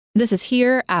This is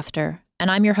Here After,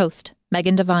 and I'm your host,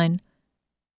 Megan Devine.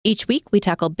 Each week, we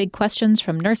tackle big questions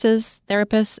from nurses,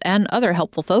 therapists, and other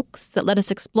helpful folks that let us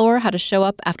explore how to show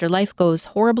up after life goes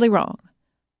horribly wrong.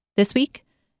 This week,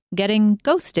 getting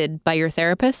ghosted by your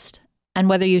therapist, and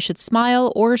whether you should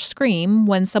smile or scream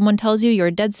when someone tells you your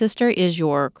dead sister is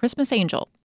your Christmas angel.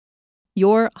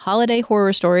 Your holiday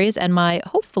horror stories and my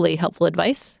hopefully helpful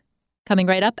advice coming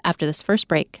right up after this first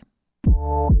break.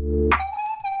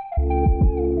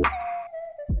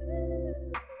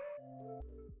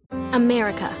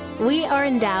 America. We are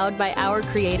endowed by our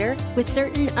Creator with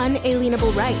certain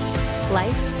unalienable rights: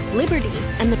 life, liberty,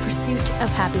 and the pursuit of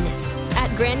happiness.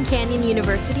 At Grand Canyon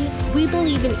University, we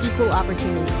believe in equal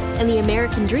opportunity, and the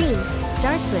American dream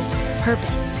starts with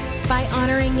purpose. By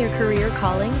honoring your career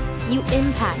calling, you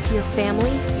impact your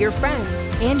family, your friends,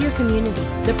 and your community.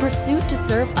 The pursuit to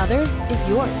serve others is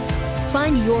yours.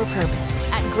 Find your purpose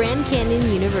at Grand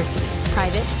Canyon University.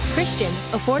 Private, Christian,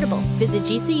 affordable. Visit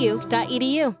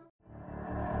gcu.edu.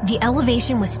 The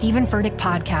Elevation with Stephen Furtick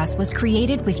podcast was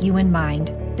created with you in mind.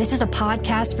 This is a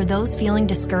podcast for those feeling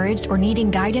discouraged or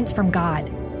needing guidance from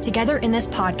God. Together in this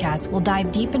podcast, we'll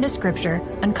dive deep into Scripture,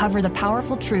 uncover the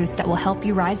powerful truths that will help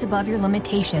you rise above your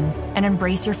limitations and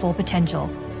embrace your full potential.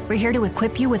 We're here to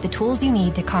equip you with the tools you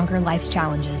need to conquer life's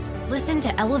challenges. Listen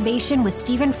to Elevation with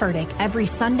Stephen Furtick every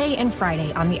Sunday and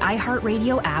Friday on the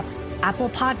iHeartRadio app,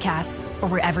 Apple Podcasts, or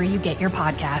wherever you get your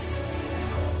podcasts.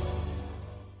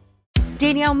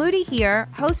 Danielle Moody here,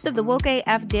 host of the Woke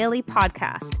AF Daily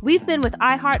podcast. We've been with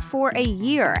iHeart for a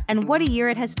year, and what a year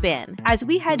it has been. As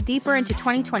we head deeper into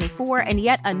 2024 and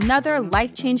yet another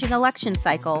life-changing election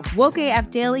cycle, Woke AF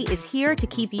Daily is here to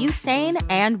keep you sane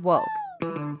and woke.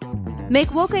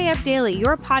 Make Woke AF Daily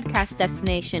your podcast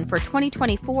destination for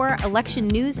 2024 election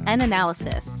news and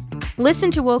analysis. Listen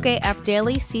to Woke AF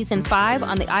Daily Season 5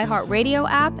 on the iHeartRadio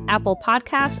app, Apple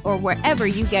Podcasts, or wherever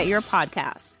you get your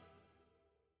podcasts.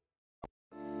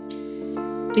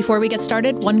 Before we get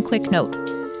started, one quick note.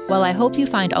 While I hope you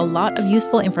find a lot of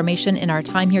useful information in our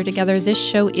time here together, this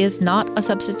show is not a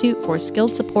substitute for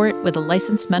skilled support with a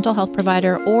licensed mental health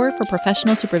provider or for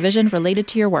professional supervision related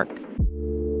to your work.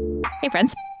 Hey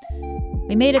friends,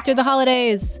 we made it through the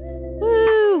holidays.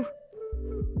 Woo!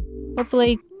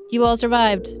 Hopefully you all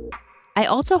survived. I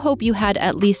also hope you had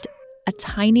at least a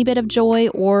tiny bit of joy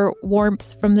or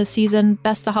warmth from this season,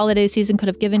 best the holiday season could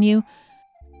have given you.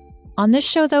 On this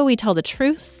show, though, we tell the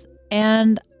truth,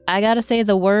 and I gotta say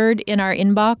the word in our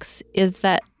inbox is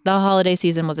that the holiday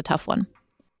season was a tough one.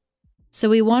 So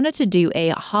we wanted to do a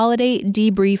holiday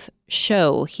debrief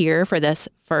show here for this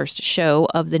first show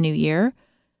of the new year,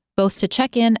 both to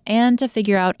check in and to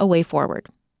figure out a way forward.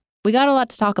 We got a lot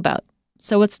to talk about,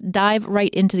 so let's dive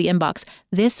right into the inbox.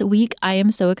 This week, I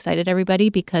am so excited, everybody,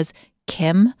 because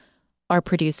Kim, our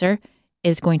producer,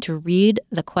 is going to read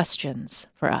the questions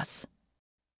for us.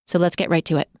 So let's get right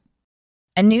to it.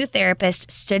 A new therapist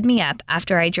stood me up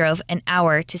after I drove an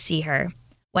hour to see her.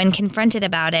 When confronted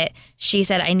about it, she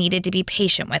said I needed to be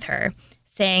patient with her,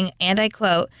 saying, and I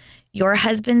quote, "Your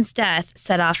husband's death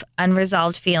set off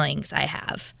unresolved feelings I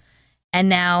have. And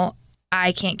now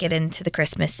I can't get into the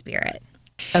Christmas spirit."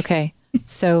 Okay,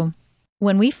 so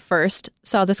when we first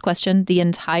saw this question, the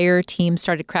entire team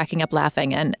started cracking up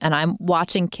laughing. And I'm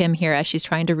watching Kim here as she's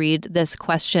trying to read this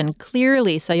question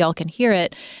clearly so y'all can hear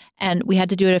it. And we had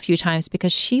to do it a few times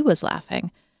because she was laughing.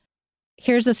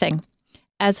 Here's the thing.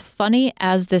 As funny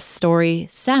as this story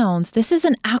sounds, this is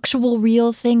an actual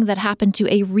real thing that happened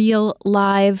to a real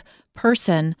live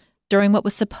person during what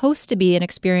was supposed to be an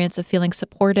experience of feeling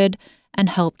supported and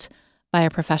helped by a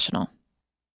professional.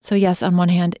 So yes, on one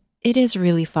hand, it is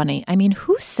really funny. I mean,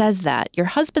 who says that? Your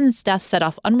husband's death set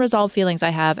off unresolved feelings I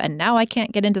have, and now I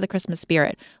can't get into the Christmas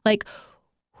spirit. Like,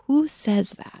 who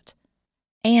says that?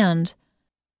 And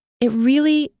it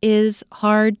really is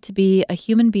hard to be a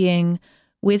human being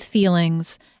with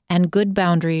feelings and good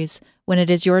boundaries when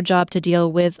it is your job to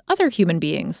deal with other human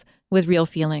beings with real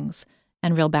feelings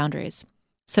and real boundaries.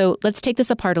 So let's take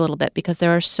this apart a little bit because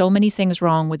there are so many things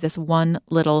wrong with this one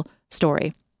little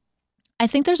story. I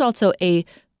think there's also a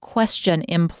question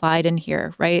implied in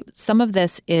here, right? Some of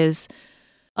this is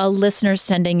a listener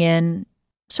sending in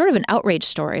sort of an outrage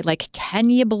story, like, can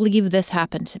you believe this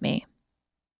happened to me?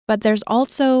 But there's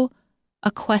also a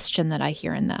question that I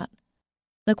hear in that.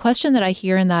 The question that I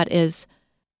hear in that is,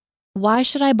 why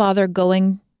should I bother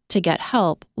going to get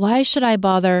help? Why should I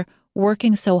bother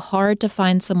working so hard to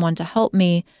find someone to help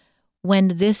me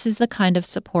when this is the kind of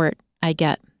support I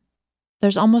get?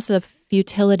 There's almost a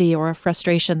futility or a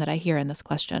frustration that I hear in this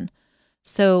question.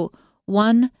 So,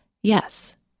 one,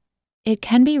 yes, it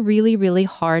can be really, really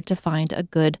hard to find a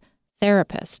good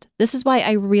therapist. This is why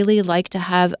I really like to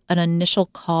have an initial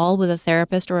call with a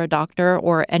therapist or a doctor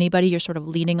or anybody you're sort of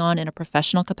leaning on in a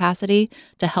professional capacity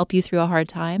to help you through a hard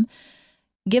time.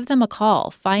 Give them a call.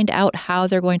 Find out how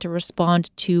they're going to respond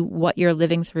to what you're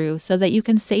living through so that you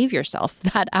can save yourself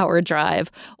that hour drive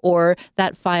or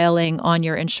that filing on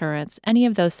your insurance. Any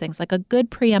of those things, like a good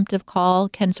preemptive call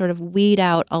can sort of weed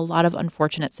out a lot of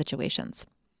unfortunate situations.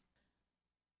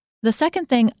 The second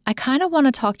thing, I kind of want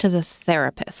to talk to the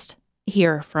therapist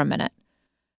here for a minute.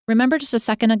 Remember just a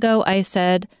second ago, I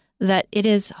said that it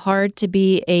is hard to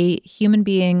be a human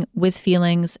being with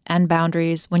feelings and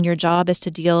boundaries when your job is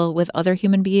to deal with other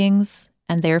human beings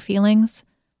and their feelings.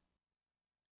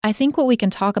 I think what we can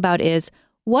talk about is,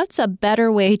 what's a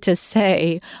better way to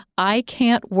say, I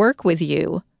can't work with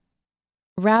you,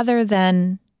 rather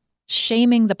than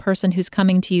shaming the person who's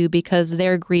coming to you because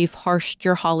their grief harshed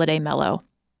your holiday mellow.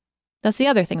 That's the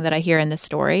other thing that I hear in this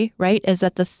story, right, is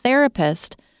that the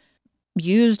therapist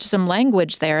used some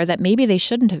language there that maybe they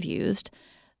shouldn't have used.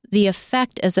 The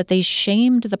effect is that they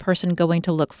shamed the person going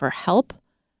to look for help,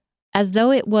 as though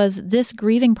it was this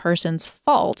grieving person's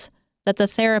fault that the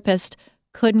therapist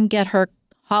couldn't get her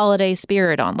holiday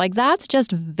spirit on. Like, that's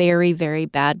just very, very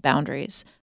bad boundaries.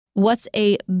 What's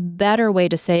a better way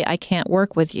to say, I can't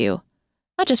work with you?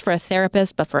 Not just for a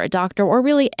therapist, but for a doctor or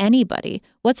really anybody.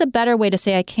 What's a better way to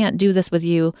say, I can't do this with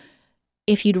you,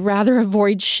 if you'd rather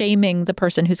avoid shaming the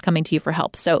person who's coming to you for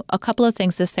help? So a couple of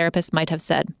things this therapist might have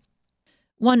said.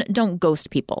 One, don't ghost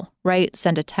people, right?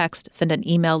 Send a text, send an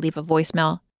email, leave a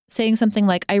voicemail. Saying something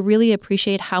like, I really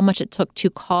appreciate how much it took to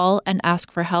call and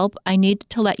ask for help. I need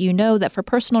to let you know that for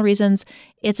personal reasons,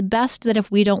 it's best that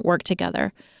if we don't work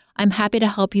together. I'm happy to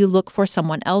help you look for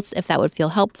someone else if that would feel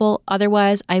helpful.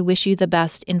 Otherwise, I wish you the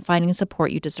best in finding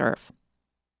support you deserve.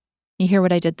 You hear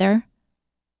what I did there?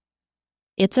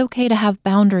 It's okay to have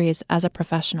boundaries as a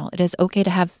professional. It is okay to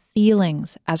have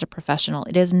feelings as a professional.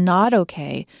 It is not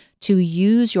okay to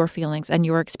use your feelings and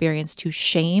your experience to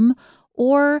shame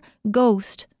or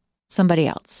ghost somebody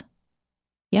else.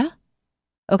 Yeah?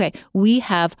 Okay, we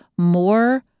have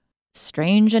more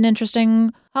strange and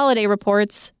interesting holiday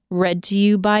reports read to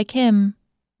you by Kim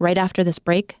right after this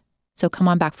break. So come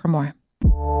on back for more.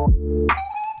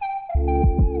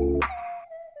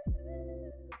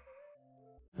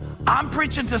 I'm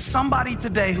preaching to somebody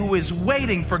today who is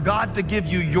waiting for God to give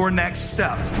you your next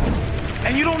step.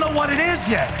 And you don't know what it is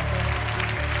yet.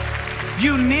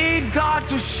 You need God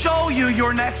to show you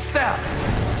your next step.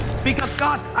 Because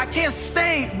God, I can't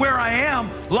stay where I am,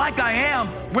 like I am,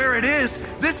 where it is.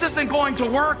 This isn't going to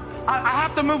work. I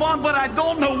have to move on, but I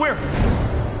don't know where.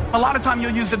 A lot of time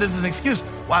you'll use it as an excuse.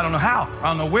 Well, I don't know how. I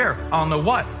don't know where. I don't know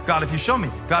what. God, if you show me.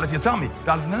 God, if you tell me.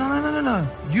 God, if... No.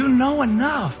 You know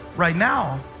enough right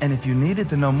now. And if you needed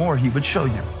to know more, he would show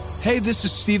you. Hey, this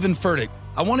is Stephen Furtick.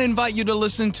 I want to invite you to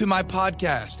listen to my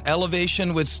podcast,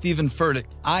 Elevation with Stephen Furtick.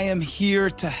 I am here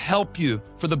to help you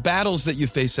for the battles that you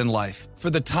face in life, for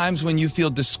the times when you feel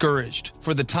discouraged,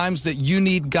 for the times that you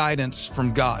need guidance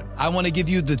from God. I want to give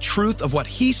you the truth of what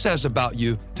he says about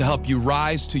you to help you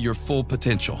rise to your full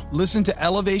potential. Listen to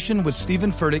Elevation with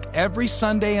Stephen Furtick every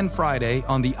Sunday and Friday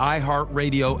on the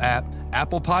iHeartRadio app,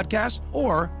 Apple Podcasts,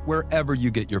 or wherever you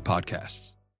get your podcasts.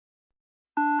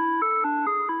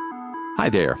 Hi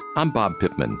there, I'm Bob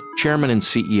Pittman, Chairman and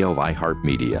CEO of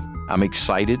iHeartMedia. I'm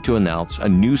excited to announce a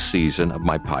new season of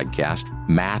my podcast,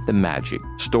 Math and Magic,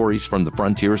 Stories from the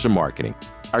Frontiers of Marketing.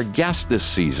 Our guests this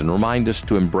season remind us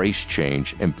to embrace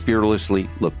change and fearlessly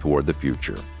look toward the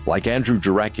future. Like Andrew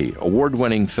Jarecki,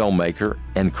 award-winning filmmaker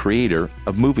and creator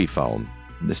of Movie Phone.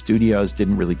 The studios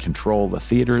didn't really control the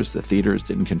theaters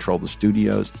didn't control the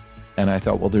studios. And I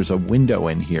thought, well, there's a window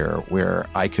in here where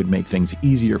I could make things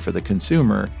easier for the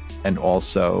consumer and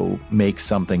also make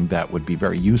something that would be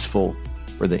very useful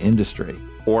for the industry.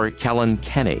 Or Kellen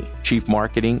Kenny, Chief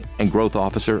Marketing and Growth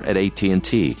Officer at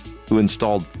AT&T, who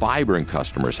installed fiber in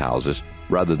customers' houses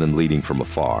rather than leading from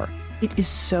afar. It is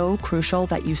so crucial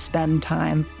that you spend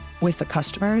time with the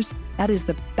customers. That is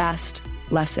the best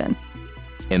lesson.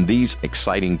 In these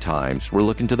exciting times, we're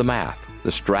looking to the math,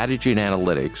 the strategy and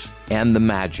analytics, and the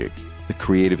magic, the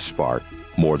creative spark,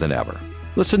 more than ever.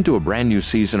 Listen to a brand new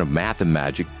season of Math and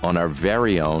Magic on our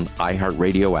very own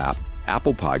iHeartRadio app,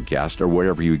 Apple Podcast, or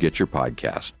wherever you get your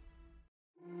podcast.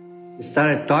 We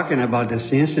started talking about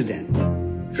this incident.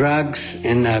 Drugs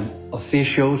and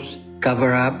officials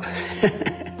cover up.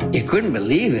 You couldn't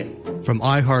believe it. From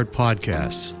iHeart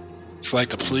Podcasts. It's like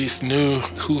the police knew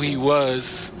who he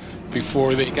was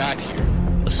before they got here.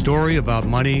 A story about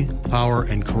money, power,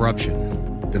 and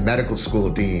corruption. The medical school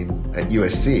dean at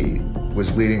USC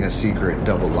was leading a secret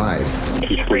double life.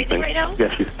 She's breathing right now?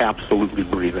 Yes, she's absolutely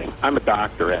breathing. I'm a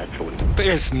doctor, actually.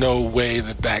 There's no way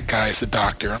that guy's a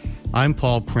doctor. I'm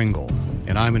Paul Pringle,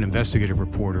 and I'm an investigative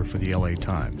reporter for the LA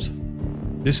Times.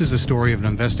 This is the story of an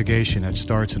investigation that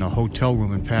starts in a hotel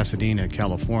room in Pasadena,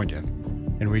 California,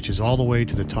 and reaches all the way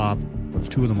to the top of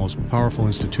two of the most powerful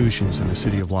institutions in the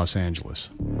city of Los Angeles.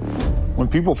 When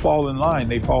people fall in line,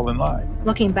 they fall in line.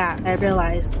 Looking back, I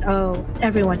realized,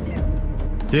 everyone knew.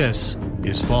 This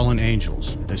is Fallen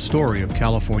Angels, a story of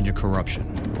California corruption.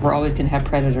 We're always going to have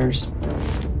predators.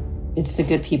 It's the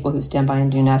good people who stand by and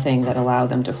do nothing that allow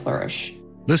them to flourish.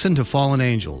 Listen to Fallen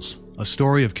Angels, a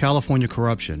story of California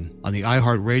corruption on the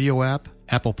iHeartRadio app,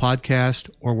 Apple Podcast,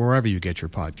 or wherever you get your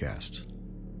podcasts.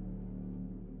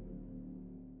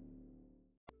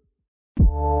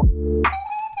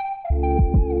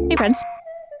 Hey friends,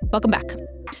 welcome back.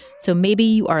 So maybe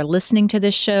you are listening to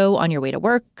this show on your way to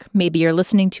work. Maybe you're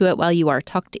listening to it while you are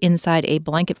tucked inside a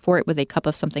blanket fort with a cup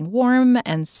of something warm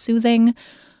and soothing.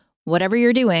 Whatever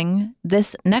you're doing,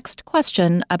 this next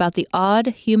question about the odd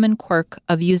human quirk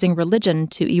of using religion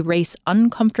to erase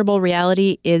uncomfortable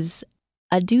reality is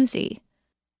a doozy.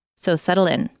 So settle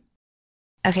in.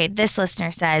 Okay, this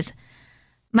listener says,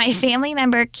 my family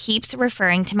member keeps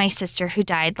referring to my sister who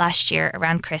died last year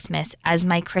around Christmas as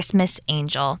my Christmas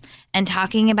angel and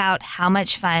talking about how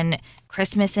much fun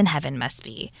Christmas in heaven must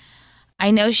be.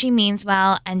 I know she means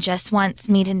well and just wants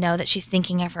me to know that she's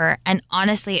thinking of her, and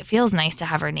honestly, it feels nice to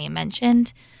have her name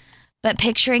mentioned. But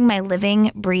picturing my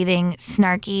living, breathing,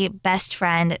 snarky, best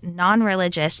friend,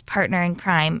 non-religious partner in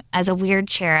crime as a weird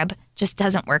cherub just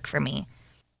doesn't work for me.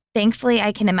 Thankfully,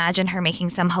 I can imagine her making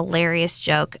some hilarious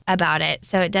joke about it,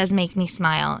 so it does make me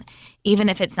smile, even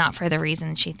if it's not for the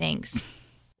reason she thinks.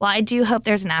 While I do hope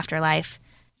there's an afterlife,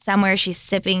 somewhere she's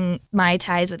sipping Mai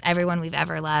Tais with everyone we've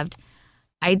ever loved,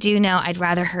 I do know I'd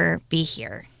rather her be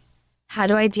here. How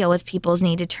do I deal with people's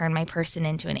need to turn my person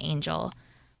into an angel?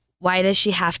 Why does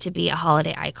she have to be a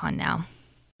holiday icon now?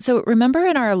 So remember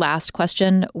in our last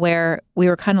question where we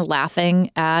were kind of laughing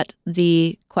at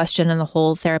the question and the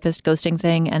whole therapist ghosting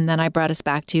thing, and then I brought us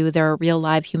back to there are real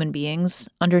live human beings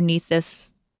underneath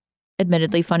this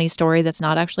admittedly funny story that's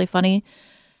not actually funny?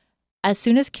 As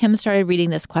soon as Kim started reading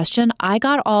this question, I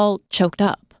got all choked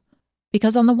up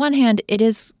because on the one hand, it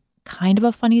is kind of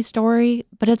a funny story,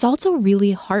 but it's also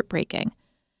really heartbreaking.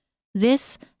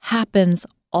 This happens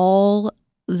all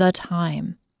the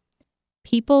time.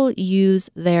 People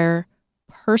use their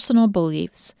personal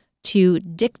beliefs to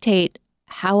dictate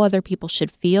how other people should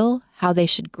feel, how they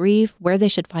should grieve, where they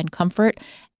should find comfort,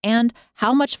 and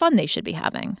how much fun they should be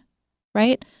having,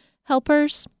 right?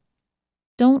 Helpers,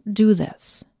 don't do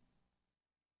this.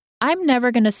 I'm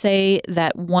never going to say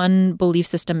that one belief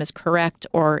system is correct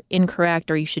or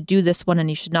incorrect, or you should do this one and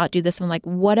you should not do this one. Like,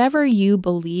 whatever you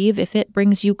believe, if it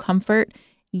brings you comfort,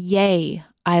 yay,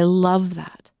 I love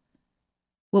that.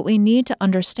 What we need to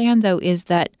understand, though, is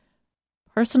that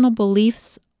personal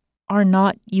beliefs are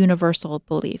not universal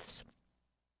beliefs.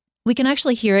 We can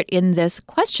actually hear it in this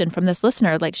question from this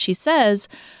listener. Like she says,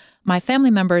 my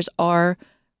family members are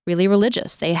really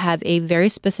religious. They have a very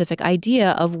specific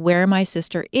idea of where my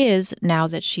sister is now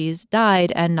that she's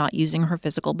died and not using her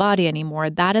physical body anymore.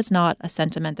 That is not a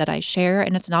sentiment that I share,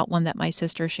 and it's not one that my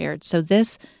sister shared. So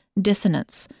this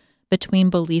dissonance between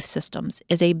belief systems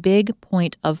is a big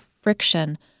point of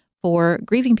friction for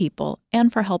grieving people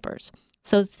and for helpers.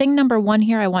 So thing number one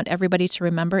here I want everybody to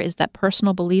remember is that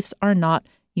personal beliefs are not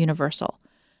universal.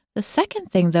 The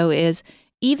second thing, though, is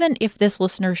even if this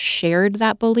listener shared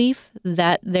that belief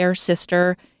that their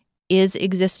sister is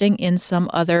existing in some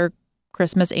other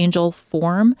Christmas angel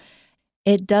form,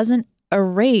 it doesn't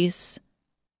erase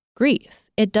grief.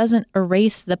 It doesn't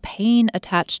erase the pain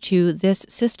attached to this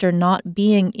sister not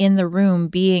being in the room,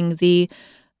 being the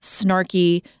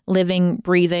snarky, living,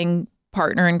 breathing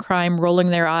partner in crime, rolling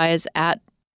their eyes at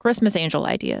Christmas angel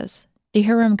ideas. Do you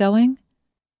hear where I'm going?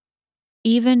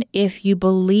 Even if you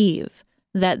believe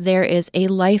that there is a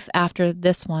life after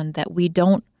this one that we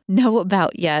don't know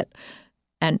about yet,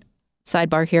 and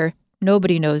sidebar here,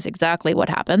 nobody knows exactly what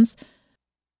happens.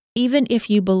 Even if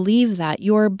you believe that,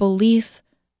 your belief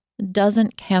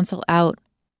doesn't cancel out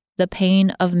the pain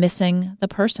of missing the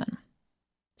person.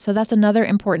 So that's another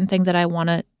important thing that I want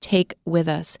to take with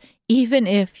us. Even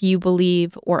if you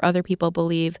believe or other people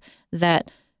believe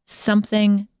that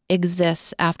something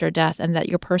exists after death and that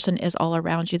your person is all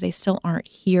around you, they still aren't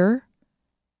here,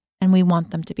 and we want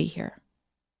them to be here.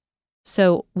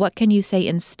 So what can you say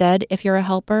instead if you're a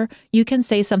helper? You can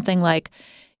say something like,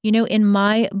 in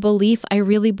my belief, I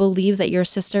really believe that your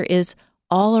sister is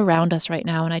all around us right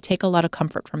now, and I take a lot of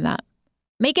comfort from that.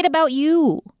 Make it about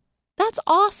you. That's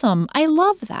awesome. I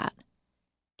love that.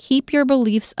 Keep your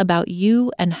beliefs about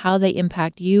you and how they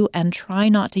impact you, and try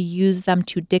not to use them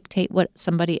to dictate what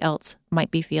somebody else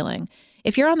might be feeling.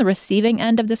 If you're on the receiving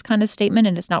end of this kind of statement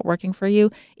and it's not working for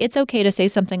you, it's okay to say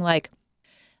something like,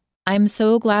 I'm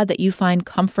so glad that you find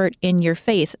comfort in your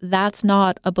faith. That's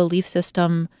not a belief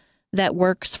system that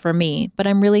works for me, but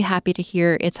I'm really happy to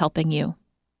hear it's helping you.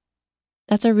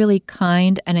 That's a really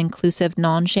kind and inclusive,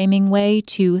 non-shaming way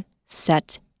to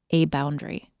set a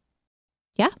boundary.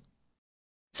 Yeah?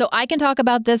 So I can talk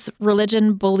about this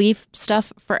religion belief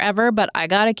stuff forever, but I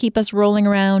got to keep us rolling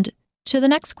around to the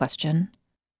next question,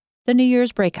 the New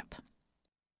Year's breakup.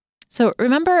 So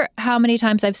remember how many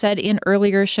times I've said in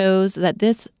earlier shows that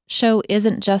this show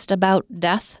isn't just about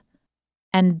death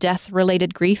and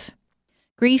death-related grief?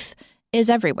 Grief is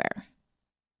everywhere.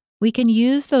 We can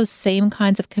use those same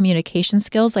kinds of communication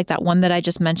skills, like that one that I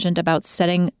just mentioned about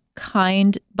setting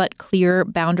kind but clear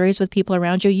boundaries with people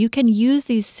around you. You can use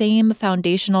these same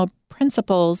foundational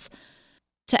principles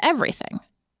to everything,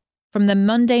 from the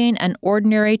mundane and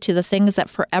ordinary to the things that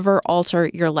forever alter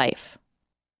your life.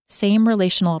 Same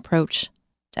relational approach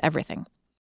to everything.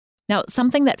 Now,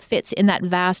 something that fits in that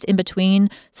vast in-between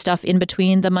stuff, in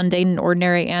between the mundane and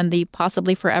ordinary and the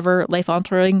possibly forever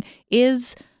life-altering,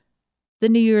 is the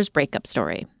New Year's breakup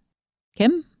story.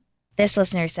 Kim? This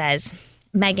listener says,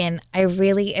 Megan, I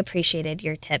really appreciated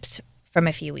your tips from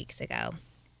a few weeks ago.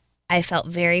 I felt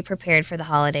very prepared for the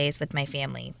holidays with my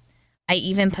family. I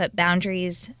even put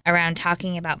boundaries around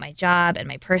talking about my job and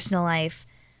my personal life.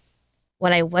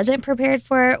 What I wasn't prepared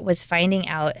for was finding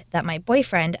out that my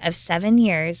boyfriend of 7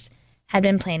 years had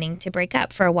been planning to break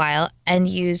up for a while and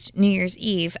used New Year's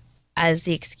Eve as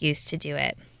the excuse to do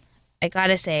it. I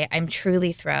gotta say, I'm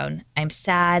truly thrown. I'm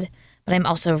sad, but I'm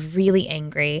also really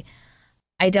angry.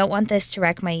 I don't want this to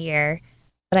wreck my year,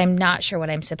 but I'm not sure what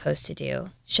I'm supposed to do.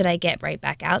 Should I get right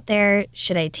back out there?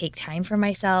 Should I take time for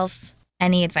myself?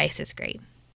 Any advice is great.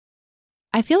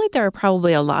 I feel like there are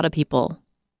probably a lot of people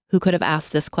who could have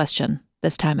asked this question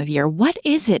this time of year. What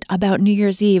is it about New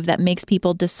Year's Eve that makes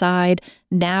people decide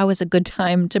now is a good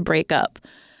time to break up?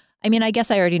 I mean, I guess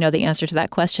I already know the answer to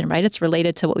that question, right? It's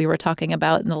related to what we were talking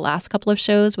about in the last couple of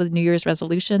shows with New Year's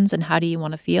resolutions and how do you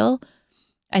want to feel?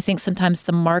 I think sometimes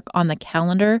the mark on the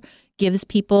calendar gives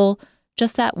people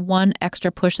just that one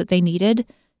extra push that they needed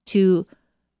to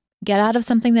get out of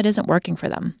something that isn't working for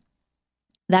them.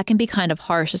 That can be kind of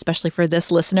harsh, especially for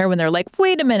this listener when they're like,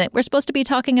 wait a minute, we're supposed to be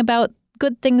talking about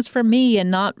good things for me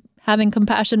and not having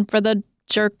compassion for the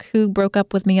jerk who broke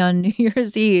up with me on New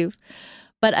Year's Eve.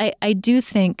 But I do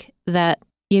think that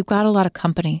you've got a lot of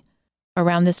company.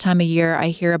 Around this time of year, I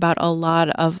hear about a lot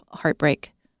of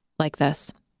heartbreak like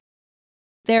this.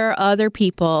 There are other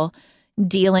people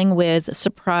dealing with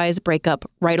surprise breakup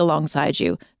right alongside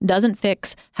you. Doesn't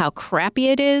fix how crappy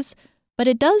it is, but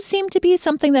it does seem to be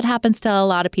something that happens to a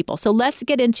lot of people. So let's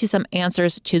get into some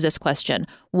answers to this question.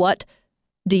 What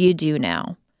do you do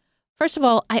now? First of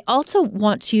all, I also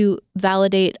want to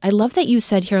validate, I love that you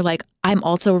said here, like, I'm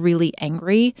also really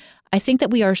angry. I think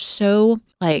that we are so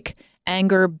like,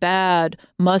 anger bad,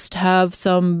 must have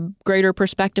some greater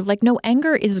perspective. Like, no,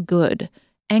 anger is good.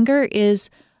 Anger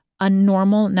is a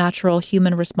normal, natural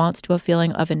human response to a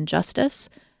feeling of injustice.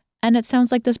 And it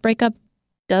sounds like this breakup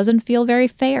doesn't feel very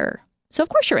fair. So of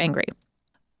course you're angry.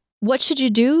 What should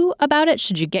you do about it?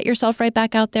 Should you get yourself right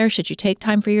back out there? Should you take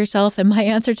time for yourself? And my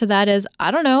answer to that is, I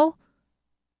don't know.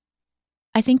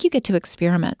 I think you get to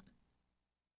experiment.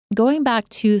 Going back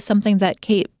to something that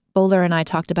Kate Bowler and I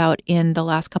talked about in the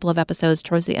last couple of episodes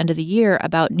towards the end of the year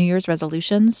about New Year's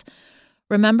resolutions.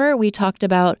 Remember, we talked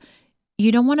about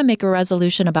you don't want to make a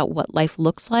resolution about what life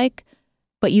looks like,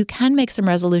 but you can make some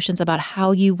resolutions about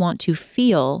how you want to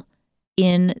feel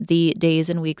in the days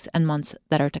and weeks and months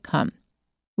that are to come.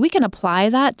 We can apply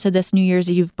that to this New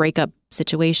Year's Eve breakup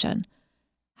situation.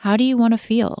 How do you want to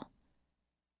feel?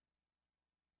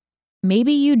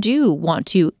 Maybe you do want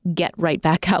to get right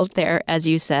back out there, as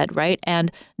you said, right?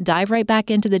 And dive right back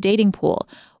into the dating pool.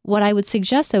 What I would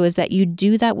suggest, though, is that you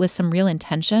do that with some real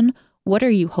intention. What are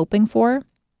you hoping for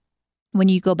when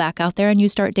you go back out there and you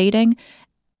start dating?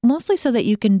 Mostly so that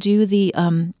you can do the,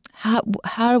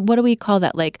 what do we call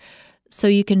that? Like, so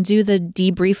you can do the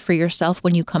debrief for yourself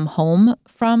when you come home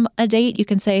from a date. You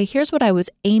can say, here's what I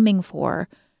was aiming for.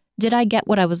 Did I get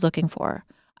what I was looking for?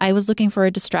 I was looking for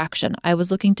a distraction. I was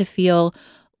looking to feel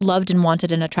loved and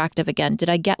wanted and attractive again. Did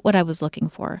I get what I was looking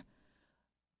for?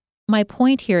 My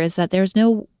point here is that there's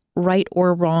no right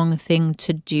or wrong thing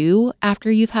to do after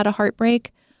you've had a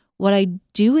heartbreak. What I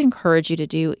do encourage you to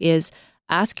do is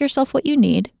ask yourself what you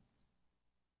need,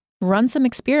 run some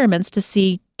experiments to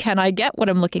see, can I get what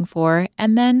I'm looking for?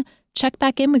 And then check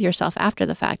back in with yourself after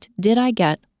the fact. Did I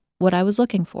get what I was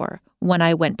looking for when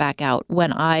I went back out,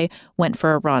 when I went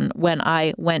for a run, when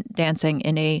I went dancing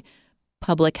in a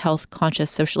public health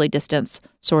conscious, socially distanced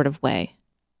sort of way?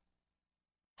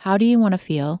 How do you want to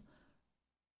feel?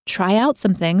 Try out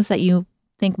some things that you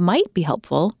think might be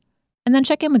helpful, and then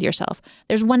check in with yourself.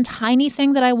 There's one tiny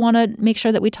thing that I want to make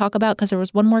sure that we talk about, because there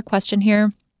was one more question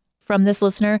here from this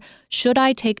listener. Should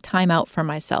I take time out for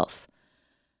myself?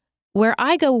 Where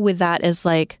I go with that is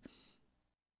like,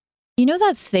 you know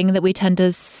that thing that we tend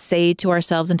to say to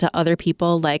ourselves and to other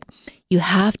people, like, you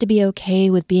have to be okay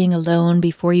with being alone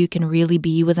before you can really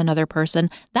be with another person?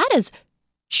 That is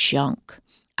junk.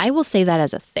 I will say that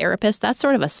as a therapist. That's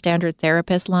sort of a standard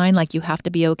therapist line, like you have to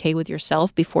be okay with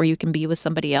yourself before you can be with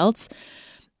somebody else.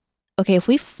 Okay, if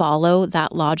we follow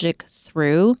that logic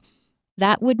through,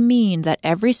 that would mean that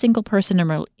every single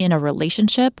person in a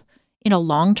relationship, in a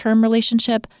long-term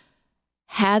relationship,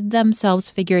 had themselves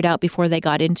figured out before they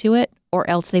got into it, or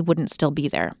else they wouldn't still be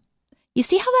there. You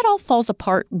see how that all falls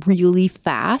apart really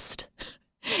fast?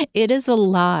 It is a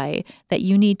lie that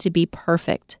you need to be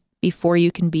perfect before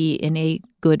you can be in a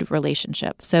good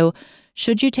relationship. So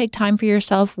should you take time for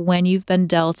yourself when you've been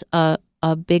dealt a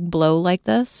big blow like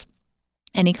this?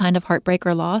 Any kind of heartbreak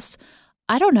or loss?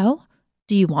 I don't know.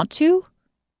 Do you want to?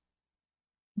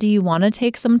 Do you want to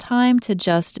take some time to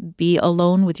just be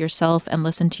alone with yourself and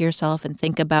listen to yourself and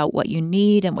think about what you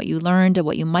need and what you learned and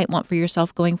what you might want for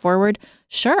yourself going forward?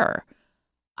 Sure.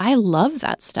 I love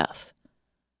that stuff.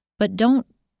 But don't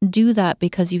do that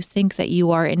because you think that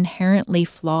you are inherently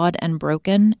flawed and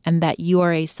broken and that you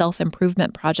are a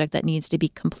self-improvement project that needs to be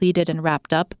completed and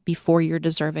wrapped up before you're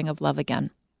deserving of love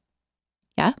again.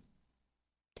 Yeah?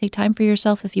 Take time for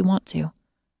yourself if you want to.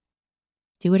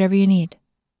 Do whatever you need.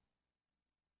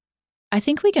 I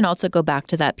think we can also go back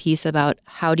to that piece about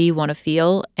how do you want to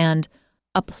feel and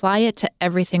apply it to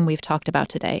everything we've talked about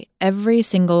today. Every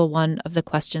single one of the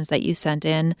questions that you sent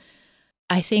in,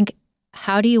 I think,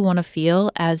 how do you want to feel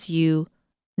as you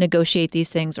negotiate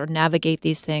these things or navigate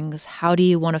these things? How do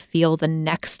you want to feel the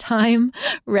next time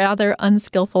rather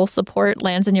unskillful support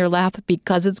lands in your lap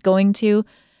because it's going to?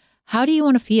 How do you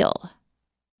want to feel?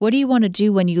 What do you want to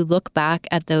do when you look back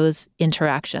at those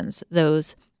interactions,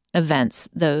 those events,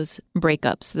 those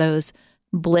breakups, those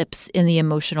blips in the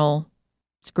emotional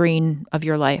screen of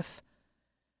your life?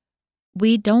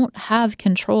 We don't have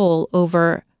control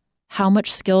over how much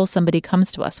skill somebody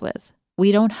comes to us with.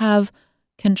 We don't have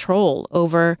control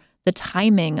over the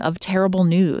timing of terrible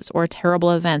news or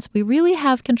terrible events. We really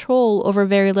have control over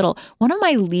very little. One of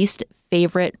my least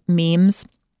favorite memes,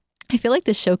 I feel like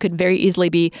this show could very easily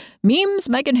be memes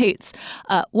Megan hates.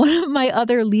 One of my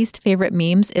other least favorite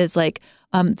memes is like,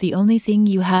 the only thing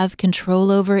you have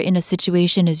control over in a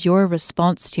situation is your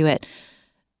response to it.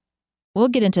 We'll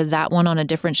get into that one on a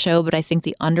different show, but I think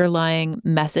the underlying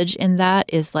message in that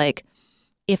is like,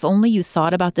 if only you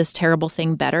thought about this terrible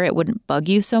thing better, it wouldn't bug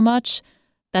you so much.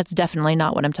 That's definitely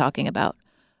not what I'm talking about.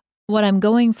 What I'm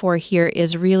going for here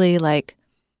is really like,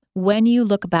 when you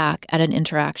look back at an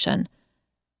interaction,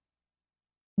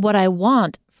 what I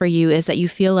want for you is that you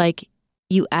feel like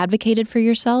you advocated for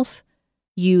yourself,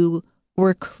 you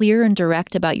were clear and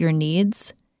direct about your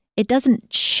needs. It doesn't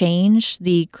change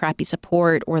the crappy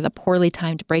support or the poorly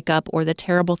timed breakup or the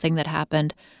terrible thing that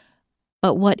happened.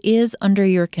 But what is under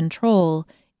your control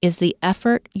is the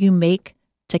effort you make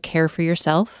to care for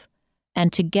yourself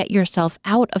and to get yourself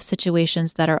out of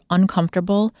situations that are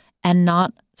uncomfortable and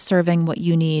not serving what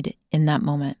you need in that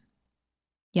moment.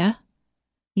 Yeah?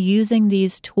 Using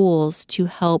these tools to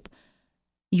help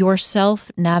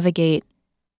yourself navigate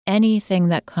anything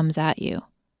that comes at you.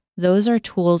 Those are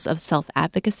tools of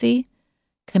self-advocacy,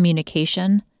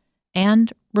 communication,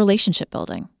 and relationship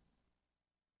building.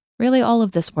 Really, all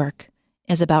of this work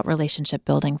is about relationship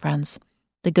building, friends.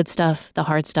 The good stuff, the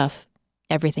hard stuff,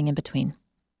 everything in between.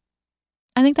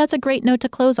 I think that's a great note to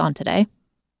close on today.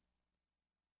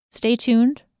 Stay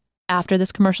tuned after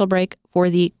this commercial break for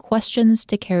the questions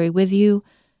to carry with you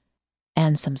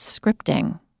and some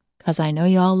scripting, because I know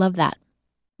you all love that.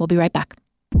 We'll be right back.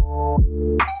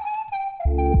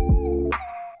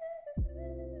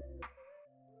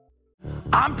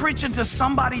 I'm preaching to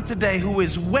somebody today who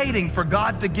is waiting for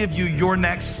God to give you your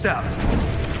next step.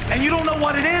 And you don't know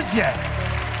what it is yet.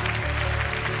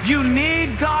 You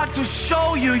need God to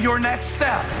show you your next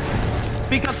step.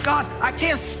 Because God, I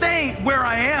can't stay where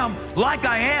I am, like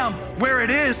I am, where it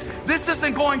is. This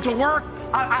isn't going to work.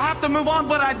 I have to move on,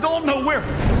 but I don't know where.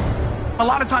 A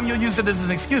lot of time you'll use it as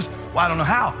an excuse. Well, I don't know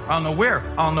how. I don't know where.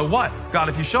 I don't know what. God,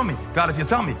 if you show me. God, if you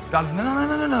tell me. God,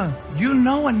 no. You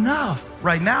know enough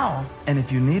right now. And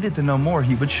if you needed to know more,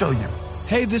 he would show you.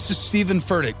 Hey, this is Stephen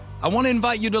Furtick. I want to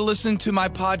invite you to listen to my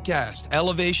podcast,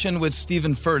 Elevation with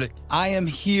Stephen Furtick. I am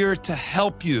here to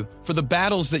help you for the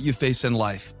battles that you face in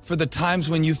life, for the times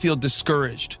when you feel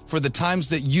discouraged, for the times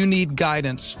that you need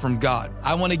guidance from God.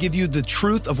 I want to give you the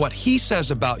truth of what He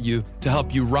says about you to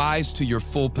help you rise to your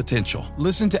full potential.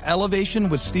 Listen to Elevation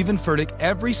with Stephen Furtick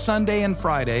every Sunday and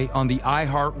Friday on the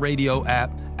iHeartRadio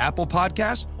app, Apple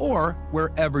Podcasts, or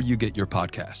wherever you get your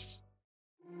podcasts.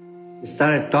 We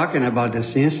started talking about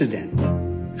this incident.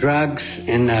 Drugs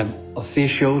and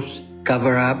officials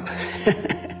cover up.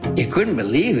 You couldn't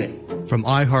believe it. From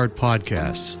iHeart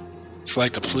Podcasts. It's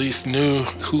like the police knew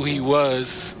who he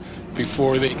was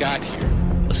before they got here.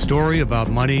 A story about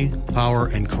money, power,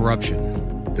 and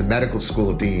corruption. The medical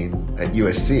school dean at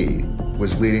USC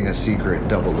was leading a secret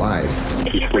double life.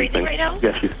 She's breathing right now?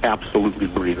 Yes, she's absolutely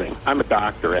breathing. I'm a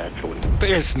doctor, actually.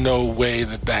 There's no way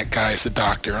that guy's a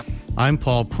doctor. I'm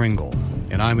Paul Pringle,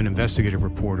 and I'm an investigative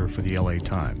reporter for the LA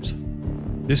Times.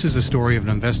 This is the story of an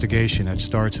investigation that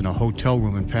starts in a hotel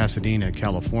room in Pasadena,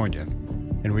 California,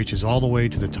 and reaches all the way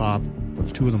to the top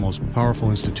of two of the most powerful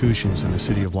institutions in the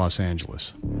city of Los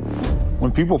Angeles.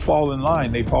 When people fall in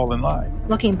line, they fall in line.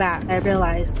 Looking back, I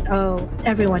realized,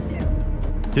 everyone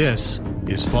knew. This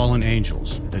is Fallen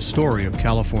Angels, a story of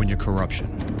California corruption.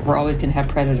 We're always going to have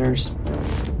predators.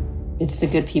 It's the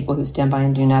good people who stand by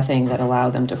and do nothing that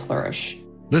allow them to flourish.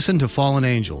 Listen to Fallen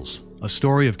Angels, a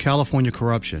story of California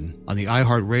corruption on the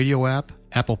iHeartRadio app,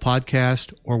 Apple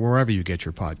Podcast, or wherever you get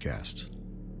your podcasts.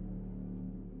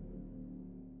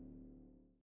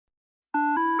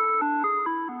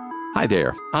 Hi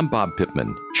there, I'm Bob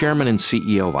Pittman, Chairman and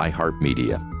CEO of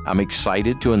iHeartMedia. I'm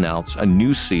excited to announce a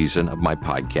new season of my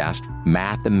podcast,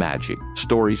 Math and Magic,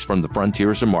 Stories from the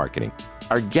Frontiers of Marketing.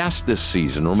 Our guests this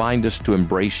season remind us to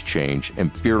embrace change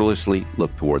and fearlessly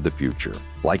look toward the future.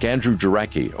 Like Andrew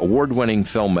Jarecki, award-winning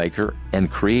filmmaker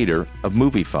and creator of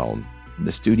Movie Phone.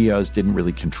 The studios didn't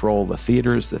really control the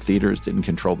theaters didn't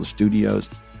control the studios.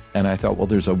 And I thought, well,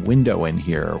 there's a window in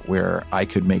here where I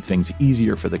could make things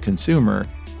easier for the consumer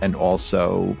and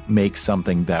also make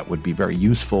something that would be very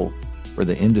useful for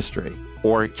the industry.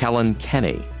 Or Kellen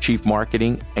Kenny, Chief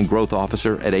Marketing and Growth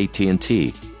Officer at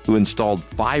AT&T, who installed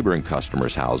fiber in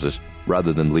customers' houses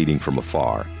rather than leading from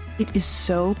afar. It is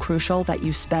so crucial that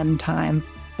you spend time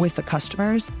with the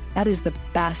customers. That is the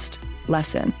best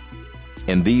lesson.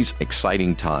 In these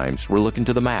exciting times, we're looking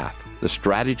to the math, the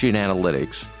strategy and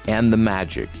analytics, and the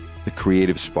magic, the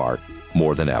creative spark,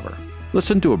 more than ever.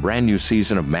 Listen to a brand new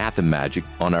season of Math and Magic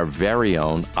on our very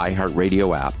own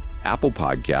iHeartRadio app, Apple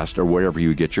Podcast, or wherever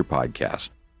you get your podcast.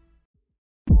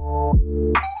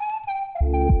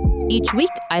 Each week,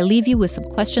 I leave you with some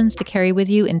questions to carry with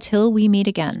you until we meet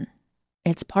again.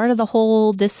 It's part of the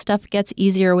whole this stuff gets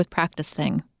easier with practice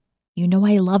thing. You know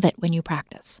I love it when you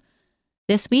practice.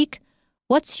 This week,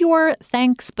 what's your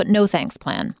thanks but no thanks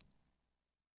plan?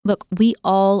 Look, we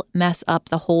all mess up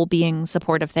the whole being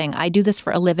supportive thing. I do this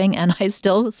for a living and I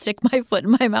still stick my foot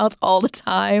in my mouth all the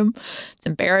time. It's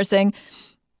embarrassing.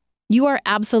 You are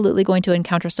absolutely going to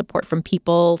encounter support from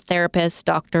people, therapists,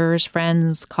 doctors,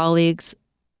 friends, colleagues.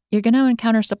 You're going to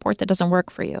encounter support that doesn't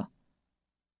work for you.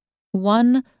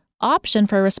 One option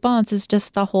for a response is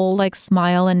just the whole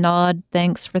smile and nod,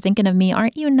 thanks for thinking of me,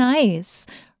 aren't you nice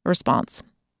response,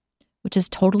 which is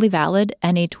totally valid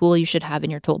and a tool you should have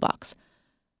in your toolbox.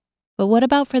 But what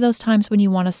about for those times when you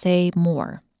want to say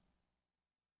more?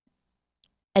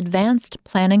 Advanced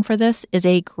planning for this is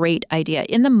a great idea.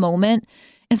 In the moment,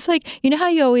 it's you know how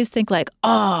you always think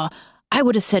I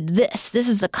would have said this. This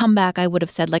is the comeback I would have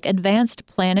said. Advanced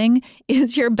planning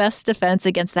is your best defense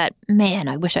against that, man,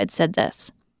 I wish I'd said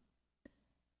this.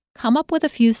 Come up with a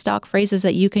few stock phrases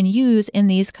that you can use in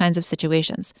these kinds of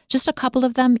situations. Just a couple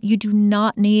of them. You do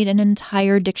not need an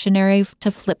entire dictionary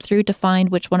to flip through to find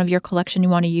which one of your collection you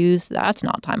want to use. That's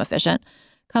not time efficient.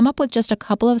 Come up with just a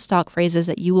couple of stock phrases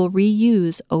that you will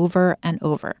reuse over and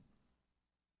over.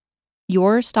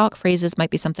 Your stock phrases might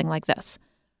be something like this.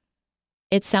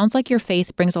 It sounds like your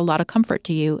faith brings a lot of comfort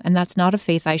to you, and that's not a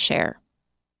faith I share.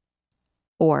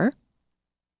 Or,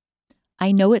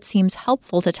 I know it seems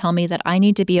helpful to tell me that I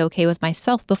need to be okay with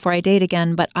myself before I date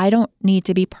again, but I don't need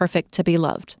to be perfect to be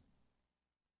loved.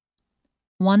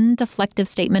 One deflective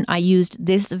statement I used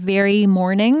this very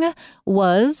morning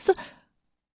was,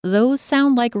 those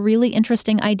sound like really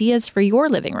interesting ideas for your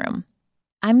living room.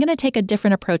 I'm going to take a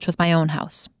different approach with my own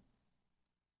house.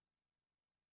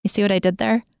 You see what I did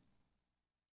there?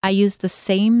 I used the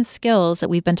same skills that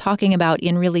we've been talking about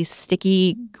in really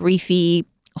sticky, griefy,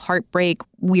 heartbreak,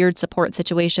 weird support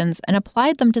situations and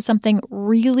applied them to something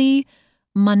really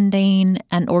mundane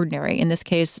and ordinary. In this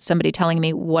case, somebody telling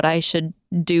me what I should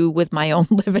do with my own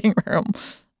living room.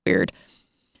 Weird.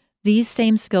 These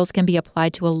same skills can be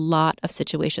applied to a lot of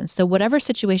situations. So whatever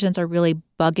situations are really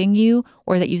bugging you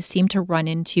or that you seem to run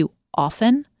into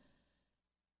often,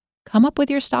 come up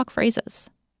with your stock phrases.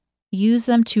 Use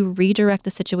them to redirect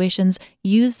the situations.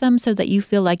 Use them so that you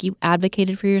feel like you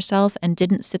advocated for yourself and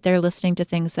didn't sit there listening to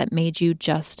things that made you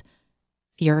just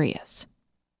furious.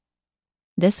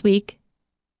 This week,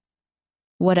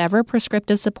 whatever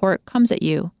prescriptive support comes at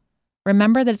you,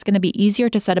 remember that it's going to be easier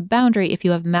to set a boundary if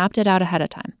you have mapped it out ahead of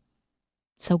time.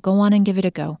 So go on and give it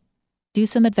a go. Do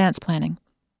some advanced planning.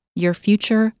 Your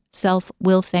future self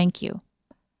will thank you.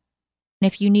 And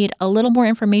if you need a little more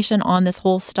information on this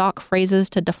whole stock phrases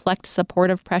to deflect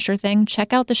supportive pressure thing,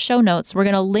 check out the show notes. We're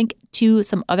going to link to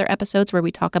some other episodes where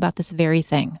we talk about this very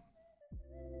thing.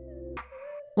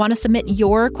 Want to submit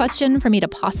your question for me to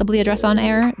possibly address on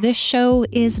air? This show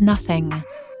is nothing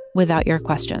without your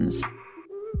questions.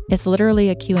 It's literally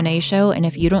a Q&A show, and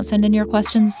if you don't send in your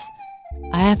questions,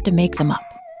 I have to make them up.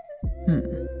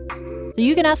 So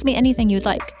you can ask me anything you'd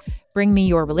like. Bring me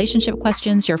your relationship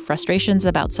questions, your frustrations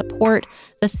about support,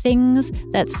 the things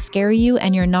that scare you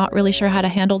and you're not really sure how to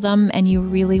handle them and you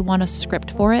really want a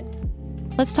script for it.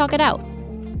 Let's talk it out.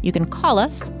 You can call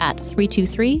us at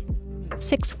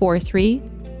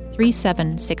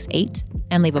 323-643-3768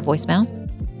 and leave a voicemail.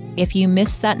 If you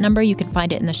missed that number, you can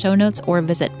find it in the show notes or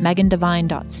visit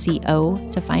megandevine.co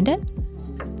to find it.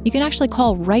 You can actually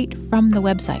call right from the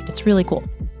website. It's really cool.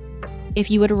 If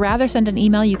you would rather send an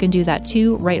email, you can do that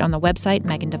too, right on the website,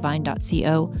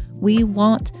 megandevine.co. We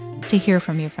want to hear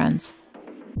from you, friends.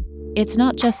 It's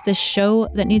not just this show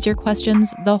that needs your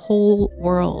questions. The whole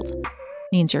world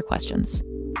needs your questions.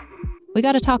 We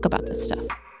got to talk about this stuff.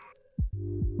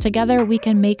 Together, we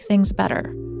can make things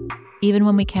better, even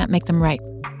when we can't make them right.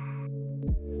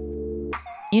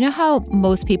 You know how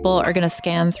most people are going to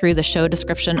scan through the show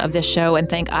description of this show and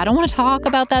think, I don't want to talk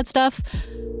about that stuff?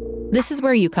 This is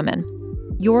where you come in.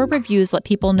 Your reviews let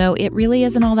people know it really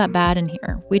isn't all that bad in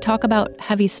here. We talk about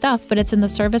heavy stuff, but it's in the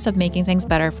service of making things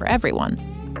better for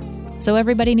everyone. So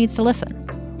everybody needs to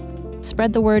listen.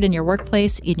 Spread the word in your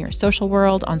workplace, in your social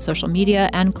world, on social media,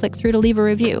 and click through to leave a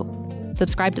review.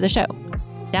 Subscribe to the show.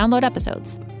 Download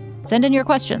episodes. Send in your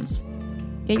questions.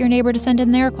 Get your neighbor to send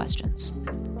in their questions.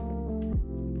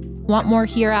 Want more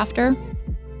hereafter?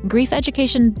 Grief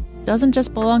education doesn't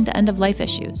just belong to end-of-life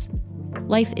issues.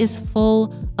 Life is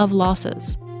full of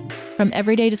losses, from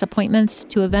everyday disappointments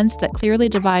to events that clearly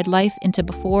divide life into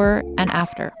before and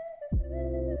after.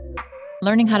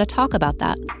 Learning how to talk about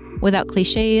that without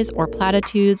cliches or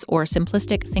platitudes or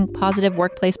simplistic think positive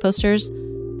workplace posters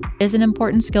is an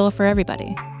important skill for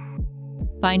everybody.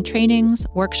 Find trainings,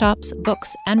 workshops,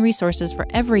 books, and resources for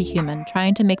every human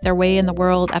trying to make their way in the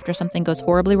world after something goes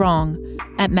horribly wrong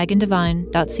at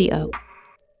megandevine.co.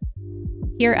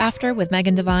 Hereafter with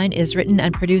Megan Devine is written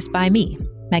and produced by me,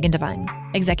 Megan Devine.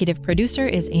 Executive producer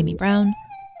is Amy Brown.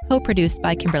 Co-produced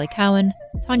by Kimberly Cowan,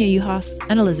 Tanya Uhas,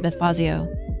 and Elizabeth Fazio.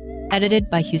 Edited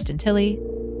by Houston Tilley.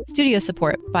 Studio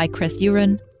support by Chris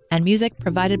Uren. And music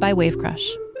provided by Wave Crush.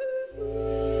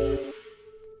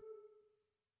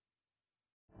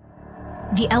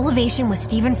 The Elevation with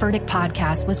Stephen Furtick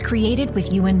podcast was created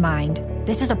with you in mind.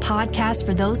 This is a podcast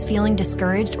for those feeling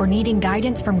discouraged or needing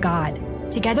guidance from God.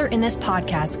 Together in this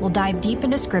podcast, we'll dive deep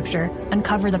into Scripture,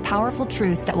 uncover the powerful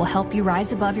truths that will help you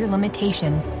rise above your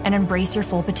limitations and embrace your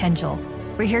full potential.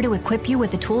 We're here to equip you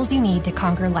with the tools you need to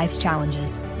conquer life's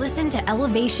challenges. Listen to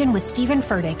Elevation with Stephen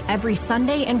Furtick every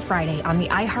Sunday and Friday on the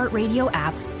iHeartRadio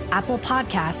app, Apple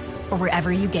Podcasts, or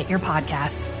wherever you get your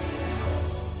podcasts.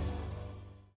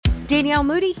 Danielle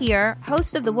Moody here,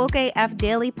 host of the Woke AF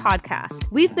Daily podcast.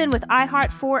 We've been with iHeart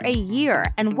for a year,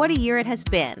 and what a year it has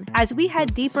been. As we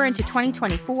head deeper into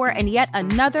 2024 and yet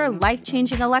another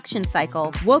life-changing election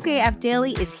cycle, Woke AF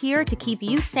Daily is here to keep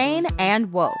you sane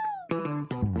and woke.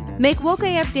 Make Woke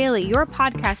AF Daily your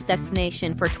podcast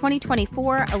destination for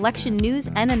 2024 election news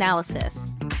and analysis.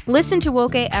 Listen to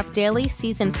Woke AF Daily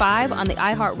Season 5 on the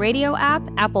iHeartRadio app,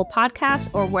 Apple Podcasts,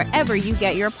 or wherever you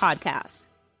get your podcasts.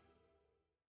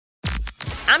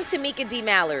 I'm Tamika D.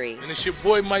 Mallory. And it's your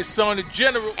boy, my son, the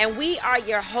General. And we are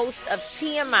your hosts of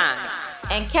TMI.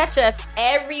 And catch us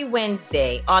every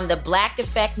Wednesday on the Black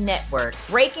Effect Network,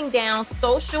 breaking down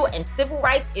social and civil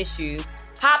rights issues,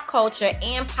 pop culture,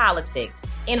 and politics,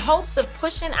 in hopes of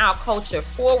pushing our culture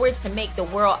forward to make the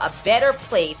world a better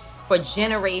place for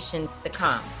generations to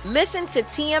come. Listen to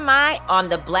TMI on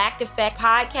the Black Effect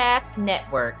Podcast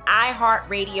Network,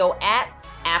 iHeartRadio app,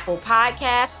 Apple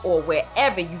Podcasts, or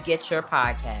wherever you get your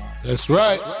podcasts. That's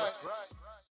right.